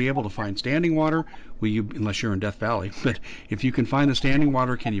always be able to find standing water. Unless you're in Death Valley, but if you can find the standing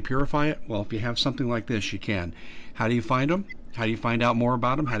water, can you purify it? Well, if you have something like this, you can. How do you find them? How do you find out more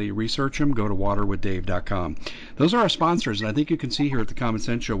about them? How do you research them? Go to waterwithdave.com. Those are our sponsors, and I think you can see here at the Common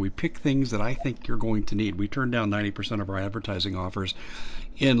Sense Show, we pick things that I think you're going to need. We turn down 90% of our advertising offers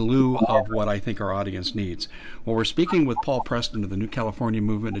in lieu of what I think our audience needs. Well, we're speaking with Paul Preston of the New California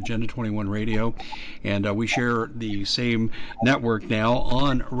Movement, Agenda 21 Radio, and we share the same network now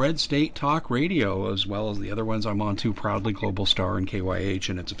on Red State Talk Radio, as well as the other ones I'm on too, proudly Global Star and KYH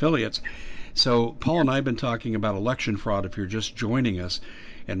and its affiliates. So Paul and I have been talking about election fraud if you're just joining us.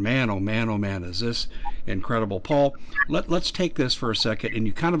 And man, oh man, oh man, is this incredible. Paul, let's take this for a second, and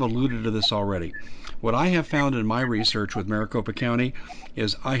you kind of alluded to this already. What I have found in my research with Maricopa County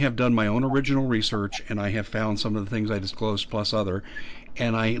is I have done my own original research, and I have found some of the things I disclosed plus other,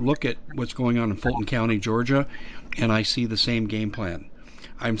 and I look at what's going on in Fulton County, Georgia, and I see the same game plan.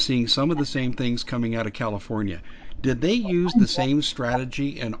 I'm seeing some of the same things coming out of California. Did they use the same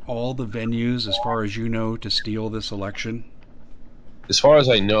strategy in all the venues, as far as you know, to steal this election? As far as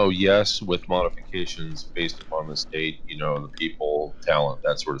I know, yes, with modifications based upon the state, the people, talent,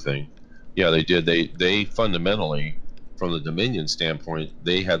 that sort of thing. Yeah, they did. They fundamentally, from the Dominion standpoint,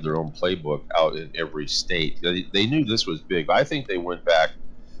 they had their own playbook out in every state. They knew this was big. I think they went back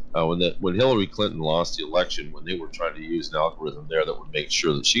when Hillary Clinton lost the election, when they were trying to use an algorithm there that would make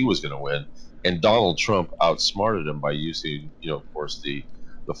sure that she was going to win, and Donald Trump outsmarted him by using, of course, the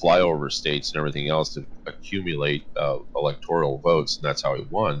flyover states and everything else to accumulate electoral votes, and that's how he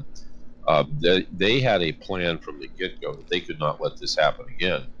won. They had a plan from the get go that they could not let this happen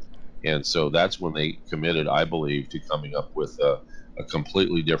again. And so that's when they committed, I believe, to coming up with a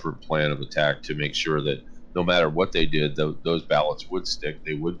completely different plan of attack to make sure that no matter what they did, those ballots would stick,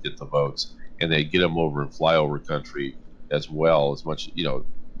 they would get the votes, and they'd get them over in flyover country as well, as much,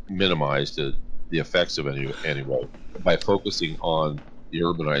 minimize the effects of it anyway, by focusing on the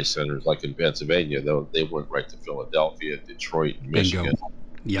urbanized centers like in Pennsylvania, though they went right to Philadelphia, Detroit, and Bingo. Michigan,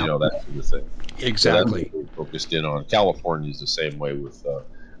 Yep, that sort of thing. So that's what exactly. they focused in on. California is the same way with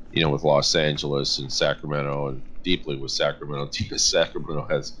Los Angeles and Sacramento, and deeply with Sacramento. Sacramento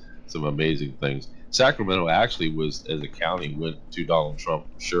has some amazing things. Sacramento actually was, as a county, went to Donald Trump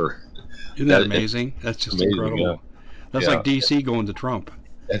for sure. Isn't that That it's amazing? That's just amazing. Yeah, incredible. That's yeah, like DC going to Trump.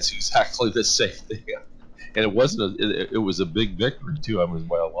 that's exactly the same thing. And it wasn't. It was a big victory too. I mean,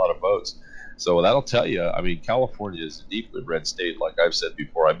 by a lot of votes. So that'll tell you. I mean, California is a deeply red state. Like I've said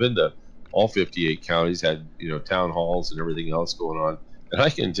before, I've been to all 58 counties, had town halls and everything else going on, and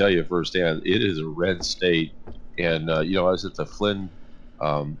I can tell you firsthand, it is a red state. And I was at the Flynn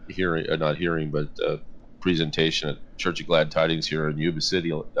hearing, not hearing, but presentation at Church of Glad Tidings here in Yuba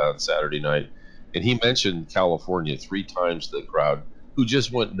City on Saturday night, and he mentioned California 3 times to the crowd, who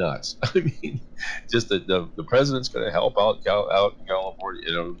just went nuts. I mean, just the president's going to help out in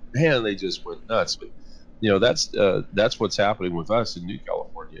California. Man, they just went nuts. But that's what's happening with us in New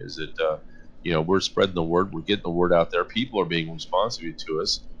California. Is that we're spreading the word, we're getting the word out there. People are being responsive to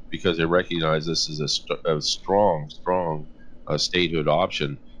us because they recognize this as a strong statehood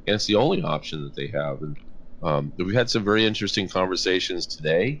option, and it's the only option that they have. And we've had some very interesting conversations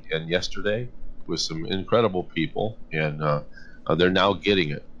today and yesterday with some incredible people, and they're now getting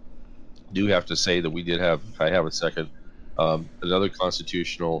it. Do have to say that we did have, if I have a second, another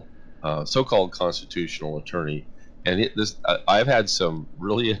so-called constitutional attorney, and I've had some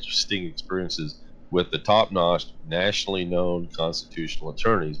really interesting experiences with the top-notch, nationally known constitutional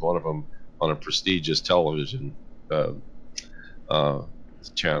attorneys. One of them on a prestigious television uh, uh,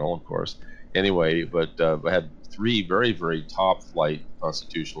 channel, of course. Anyway, but I had 3 very, very top flight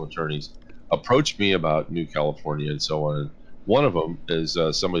constitutional attorneys approach me about New California and so on. And one of them is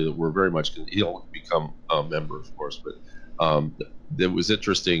somebody that we're very much, he'll become a member, of course, but that was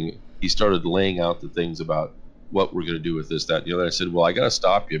interesting. He started laying out the things about what we're going to do with this, that, and I said, well, I got to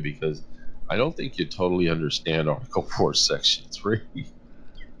stop you because I don't think you totally understand Article 4, Section 3.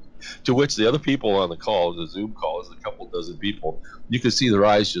 To which the other people on the call, the Zoom call, is a couple dozen people. You could see their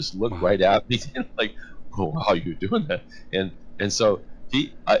eyes just look Wow. right at me, like, "Oh, wow, you're doing that." And so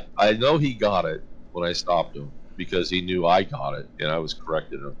I know he got it when I stopped him because he knew I got it and I was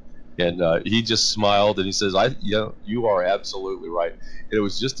correcting him. And he just smiled and he says, you are absolutely right." And it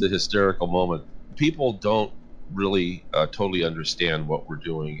was just a hysterical moment. People don't really totally understand what we're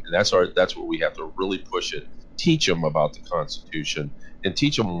doing, and that's what we have to really push it. Teach them about the Constitution and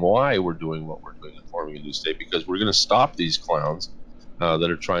teach them why we're doing what we're doing in forming a new state, because we're going to stop these clowns that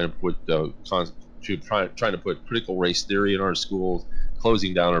are trying to put trying to put critical race theory in our schools,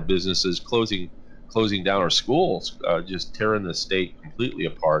 closing down our businesses, closing down our schools, just tearing the state completely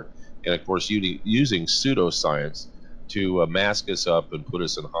apart, and of course using pseudoscience to mask us up and put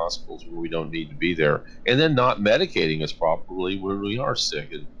us in hospitals where we don't need to be there, and then not medicating us properly where we are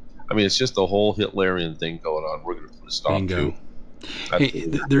sick. And I mean, it's just the whole Hitlerian thing going on. We're going to put a stop to. Bingo. That's Hey,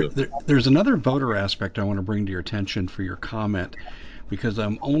 what we're going to do. there's another voter aspect I want to bring to your attention for your comment because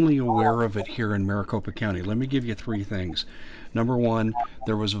I'm only aware of it here in Maricopa County. Let me give you 3 things. Number 1,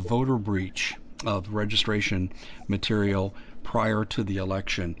 there was a voter breach of registration material prior to the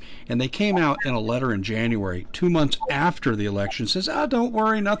election. And they came out in a letter in January, 2 months after the election, says, don't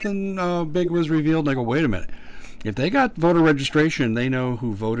worry, nothing big was revealed. And I go, wait a minute. If they got voter registration, they know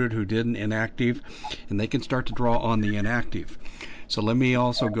who voted, who didn't, inactive, and they can start to draw on the inactive. So let me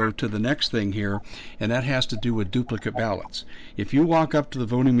also go to the next thing here, and that has to do with duplicate ballots. If you walk up to the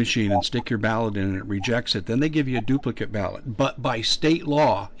voting machine and stick your ballot in and it rejects it, then they give you a duplicate ballot. But by state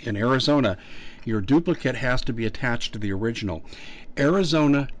law in Arizona, your duplicate has to be attached to the original.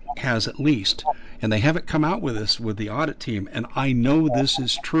 Arizona has at least, and they haven't come out with this with the audit team, and I know this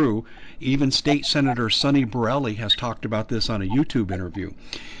is true. Even State Senator Sonny Borelli has talked about this on a YouTube interview.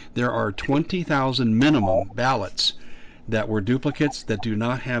 There are 20,000 minimum ballots that were duplicates that do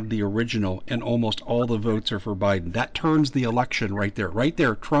not have the original, and almost all the votes are for Biden. That turns the election right there. Right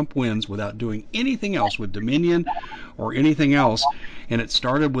there, Trump wins without doing anything else with Dominion or anything else. And it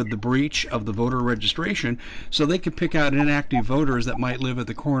started with the breach of the voter registration, so they could pick out inactive voters that might live at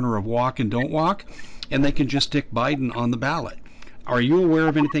the corner of walk and don't walk, and they can just stick Biden on the ballot. Are you aware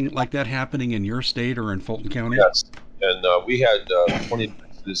of anything like that happening in your state or in Fulton County? Yes, and we had 29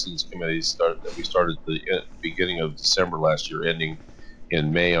 citizens committees that we started at the beginning of December last year, ending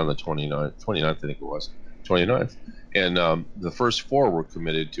in May on the 29th, I think it was 29th. And the first 4 were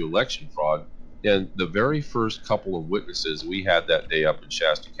committed to election fraud. And the very first couple of witnesses we had that day up in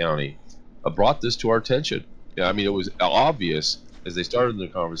Shasta County brought this to our attention. Yeah, I mean, it was obvious as they started the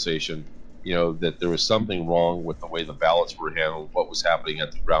conversation, that there was something wrong with the way the ballots were handled, what was happening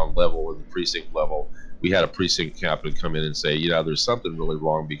at the ground level and the precinct level. We had a precinct captain come in and say, there's something really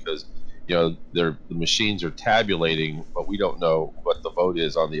wrong because, the machines are tabulating, but we don't know what the vote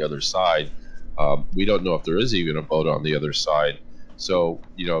is on the other side. We don't know if there is even a vote on the other side. So,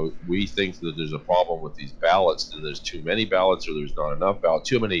 we think that there's a problem with these ballots, that there's too many ballots or there's not enough ballots,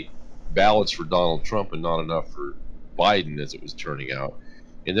 too many ballots for Donald Trump and not enough for Biden, as it was turning out.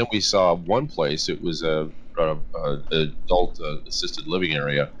 And then we saw one place, it was a adult assisted living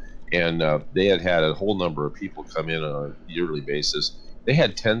area, and they had a whole number of people come in on a yearly basis. They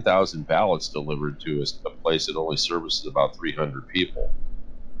had 10,000 ballots delivered to a place that only services about 300 people.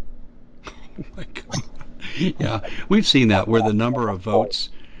 Oh my God. Yeah, we've seen that where the number of votes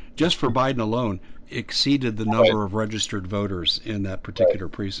just for Biden alone exceeded the Right, number of registered voters in that right. particular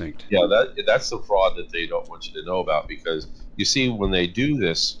precinct. Yeah, that's the fraud that they don't want you to know about, because you see, when they do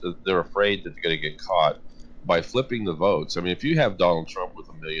this, they're afraid that they're going to get caught by flipping the votes. I mean, if you have Donald Trump with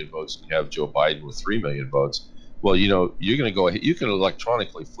 1 million votes and you have Joe Biden with 3 million votes, well, you're going to go ahead. You can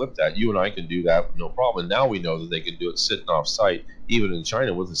electronically flip that. You and I can do that with no problem. And now we know that they can do it sitting off site, even in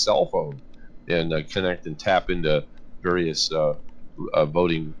China, with a cell phone, and connect and tap into various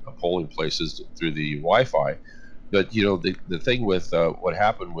voting polling places through the Wi-Fi. But the thing with what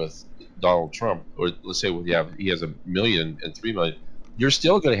happened with Donald Trump, or let's say he has 1 million and 3 million, you're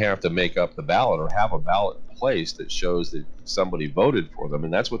still going to have to make up the ballot or have a ballot placed that shows that somebody voted for them,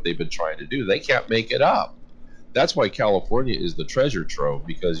 and that's what they've been trying to do. They can't make it up. That's why California is the treasure trove,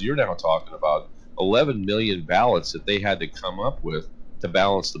 because you're now talking about 11 million ballots that they had to come up with to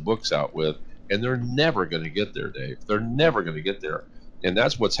balance the books out with, and they're never going to get there, Dave. They're never going to get there, and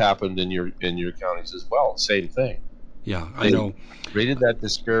that's what's happened in your counties as well. Same thing. Yeah, I They know. created that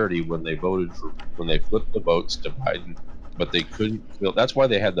disparity when they flipped the votes to Biden, but they couldn't fill. That's why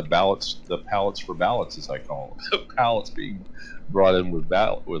they had the pallets for ballots, as I call them, pallets being brought in with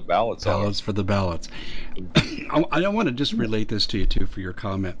ballots on Ballots for the ballots. them. I want to just relate this to you too for your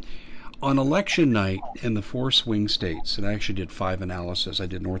comment. On election night in the four swing states, and I actually did 5 analysis. I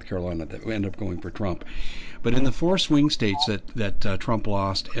did North Carolina that ended up going for Trump. But in the four swing states that Trump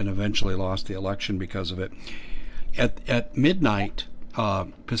lost and eventually lost the election because of it, at midnight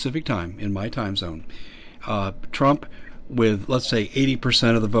Pacific time in my time zone, Trump with let's say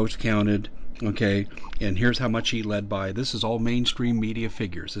 80% of the votes counted. Okay, and here's how much he led by. This is all mainstream media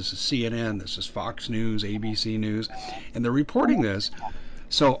figures. This is CNN, this is Fox News, ABC News, and they're reporting this.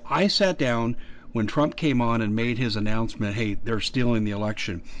 So I sat down when Trump came on and made his announcement, hey, they're stealing the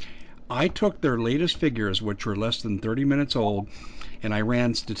election. I took their latest figures, which were less than 30 minutes old, and I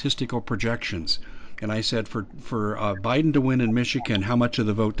ran statistical projections. And I said, for Biden to win in Michigan, how much of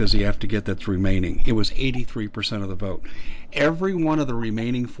the vote does he have to get that's remaining? It was 83% of the vote. Every one of the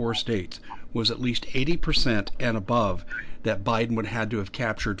remaining four states was at least 80% and above that Biden would have had to have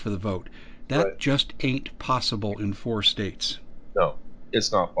captured for the vote. Right? That just ain't possible in four states. No,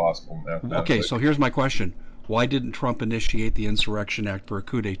 it's not possible Okay, mathematically. so here's my question. Why didn't Trump initiate the Insurrection Act for a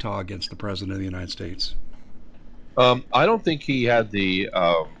coup d'etat against the President of the United States? I don't think he had the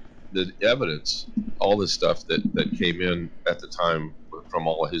evidence, all this stuff that came in at the time from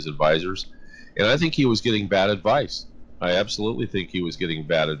all of his advisors, and I think he was getting bad advice. I absolutely think he was getting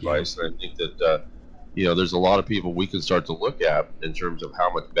bad Yeah. advice, and I think that there's a lot of people we can start to look at in terms of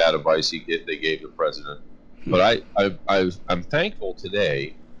how much bad advice they gave the president. Hmm. But I'm thankful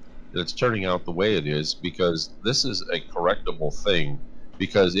today that it's turning out the way it is, because this is a correctable thing.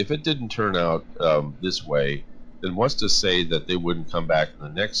 Because if it didn't turn out this way, then what's to say that they wouldn't come back in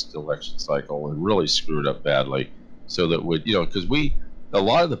the next election cycle and really screw it up badly? So that would, because a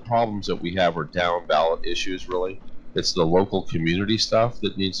lot of the problems that we have are down ballot issues, really. It's the local community stuff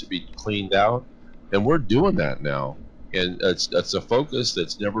that needs to be cleaned out. And we're doing that now. And it's a focus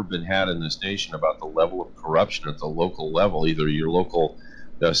that's never been had in this nation about the level of corruption at the local level, either your local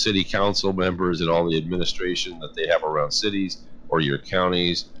city council members and all the administration that they have around cities, or your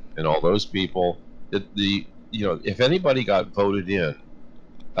counties and all those people. If anybody got voted in,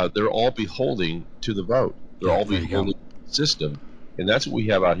 they're all beholding to the vote. They're Yeah, all there you go. beholding to the system, and that's what we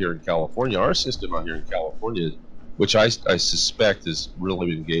have out here in California. Our system out here in California, which I suspect is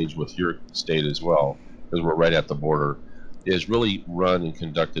really engaged with your state as well, because we're right at the border, is really run and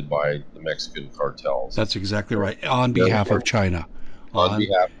conducted by the Mexican cartels. That's exactly right. On They're the behalf of ones, China. on On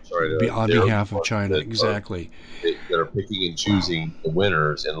behalf of China, on they're the behalf of ones China. that Exactly. are picking and Wow. choosing the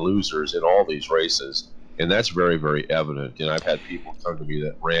winners and losers in all these races. And that's very, very evident. And I've had people come to me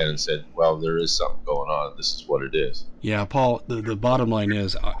that ran and said, well, there is something going on. This is what it is. Yeah, Paul, the bottom line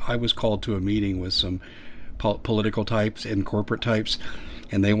is I was called to a meeting with some political types and corporate types,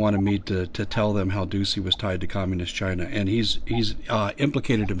 and they wanted me to tell them how Ducey was tied to communist China, and he's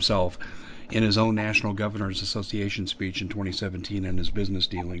implicated himself in his own National Governors Association speech in 2017 and his business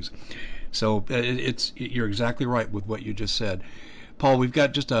dealings. So you're exactly right with what you just said. Paul, we've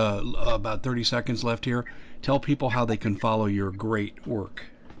got just about 30 seconds left here. Tell people how they can follow your great work.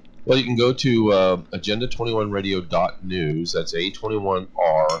 Well, you can go to agenda21radio.news. That's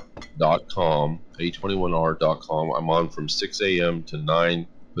a21r.com, a21r.com. I'm on from 6 a.m. to 9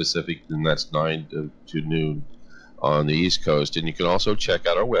 Pacific, and that's 9 to noon. on the East Coast. And you can also check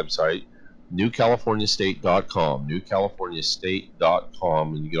out our website, newcaliforniastate.com,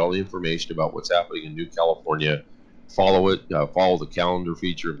 newcaliforniastate.com, and you get all the information about what's happening in New California. Follow it, follow the calendar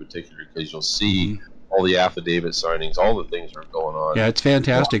feature in particular, because you'll see all the affidavit signings, all the things that are going on. Yeah, it's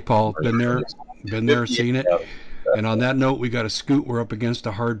fantastic, Paul. Been there, seen it. counties. And on that note, we got to scoot. We're up against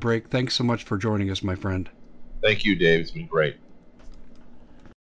a hard break. Thanks so much for joining us, my friend. Thank you, Dave. It's been great.